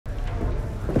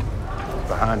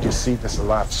Behind your seat, that's a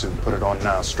life suit. Put it on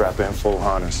now. Strap in full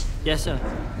harness. Yes, sir.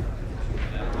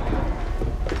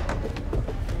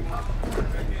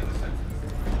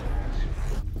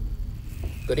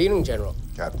 Good evening, General.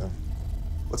 Captain,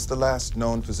 what's the last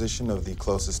known position of the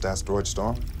closest asteroid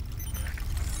storm?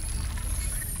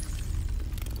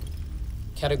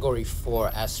 Category 4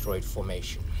 asteroid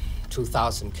formation.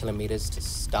 2,000 kilometers to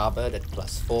starboard at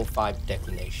 +45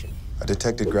 declination. I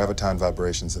detected graviton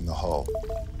vibrations in the hull.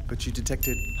 But you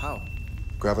detected how?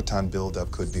 Graviton buildup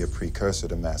could be a precursor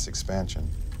to mass expansion.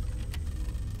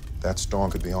 That storm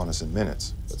could be on us in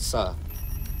minutes. But, sir,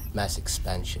 mass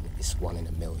expansion is 1 in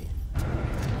a million.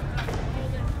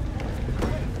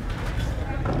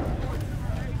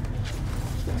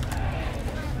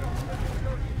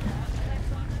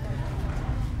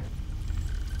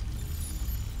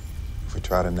 If we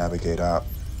try to navigate out,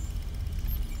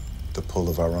 the pull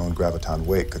of our own graviton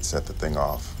weight could set the thing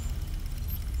off.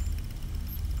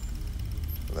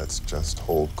 Let's just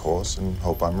hold course and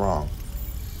hope I'm wrong.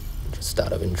 Just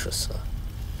out of interest, sir,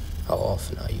 how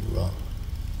often are you wrong?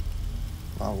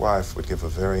 My wife would give a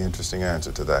very interesting answer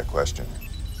to that question.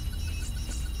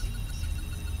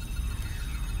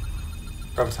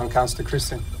 Graviton counts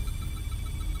decreasing.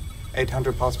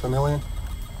 800 parts per million.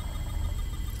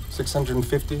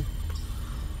 650.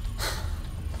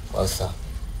 Well, sir,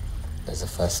 there's a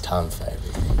first time for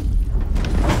everything.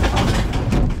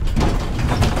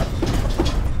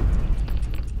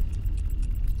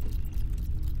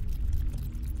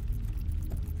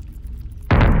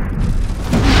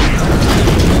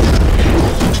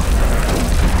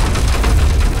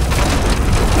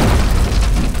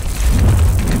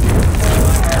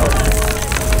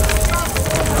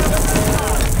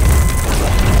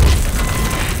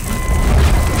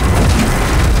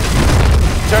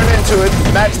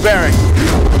 Max bearing.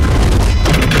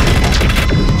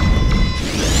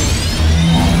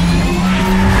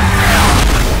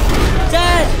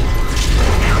 Dad!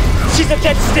 She's a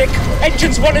dead stick.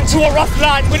 Engines 1 and 2 are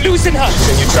offline. We're losing her.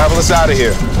 Can you travel us out of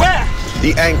here? Where?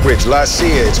 The anchorage, La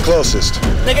Silla, it's closest.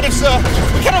 Negative, sir.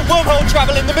 We cannot wormhole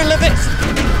travel in the middle of this.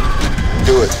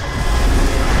 Do it.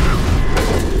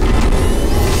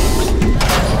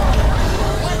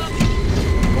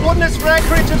 Coordinates for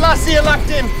anchorage and La Silla locked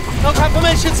in. No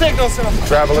confirmation signal, sir.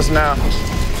 Travel us now.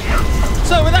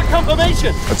 Sir, with that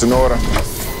confirmation. That's an order.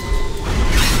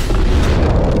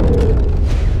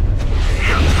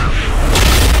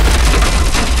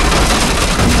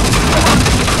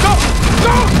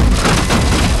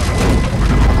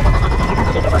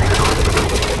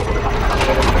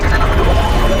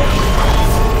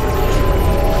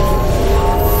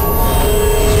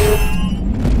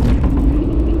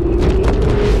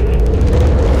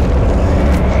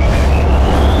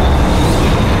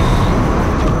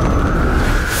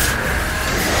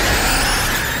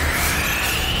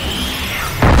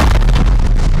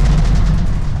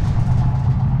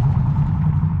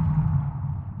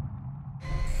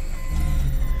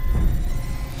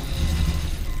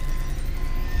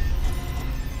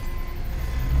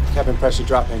 Cabin pressure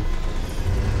dropping.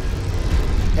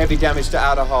 Heavy damage to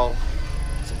outer hull.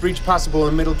 It's a breach possible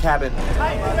in middle cabin.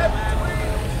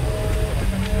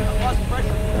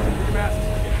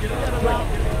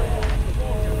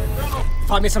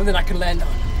 Find me something I can land on.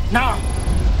 Now!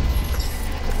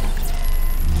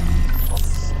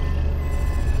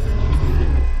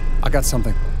 I got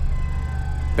something.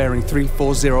 Bearing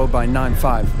 340 by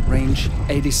 95. Range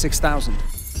 86,000.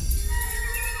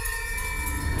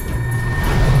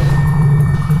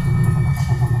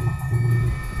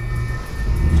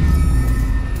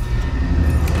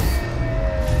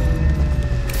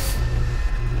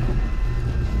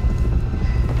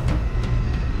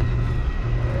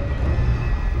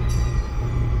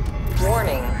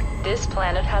 This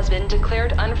planet has been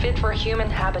declared unfit for human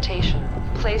habitation.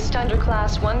 Placed under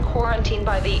Class 1 quarantine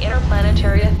by the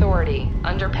Interplanetary Authority,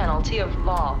 under penalty of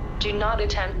law. Do not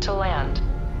attempt to land.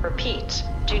 Repeat,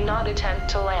 do not attempt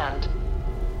to land.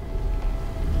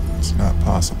 It's not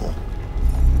possible.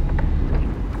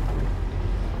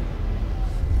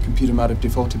 The computer might have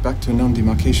defaulted back to a known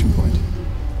demarcation point.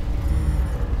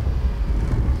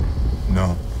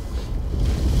 No.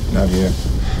 Not here.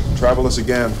 Travel us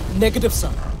again. Negative,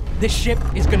 sir. This ship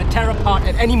is gonna tear apart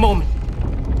at any moment.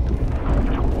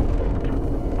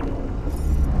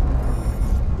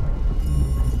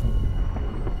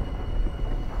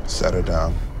 Set her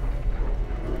down.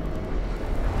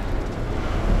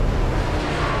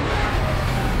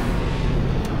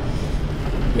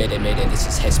 Mayday, mayday, this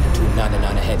is Hesper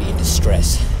 299, a heavy in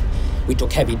distress. We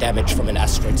took heavy damage from an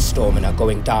asteroid storm and are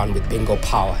going down with bingo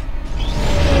power.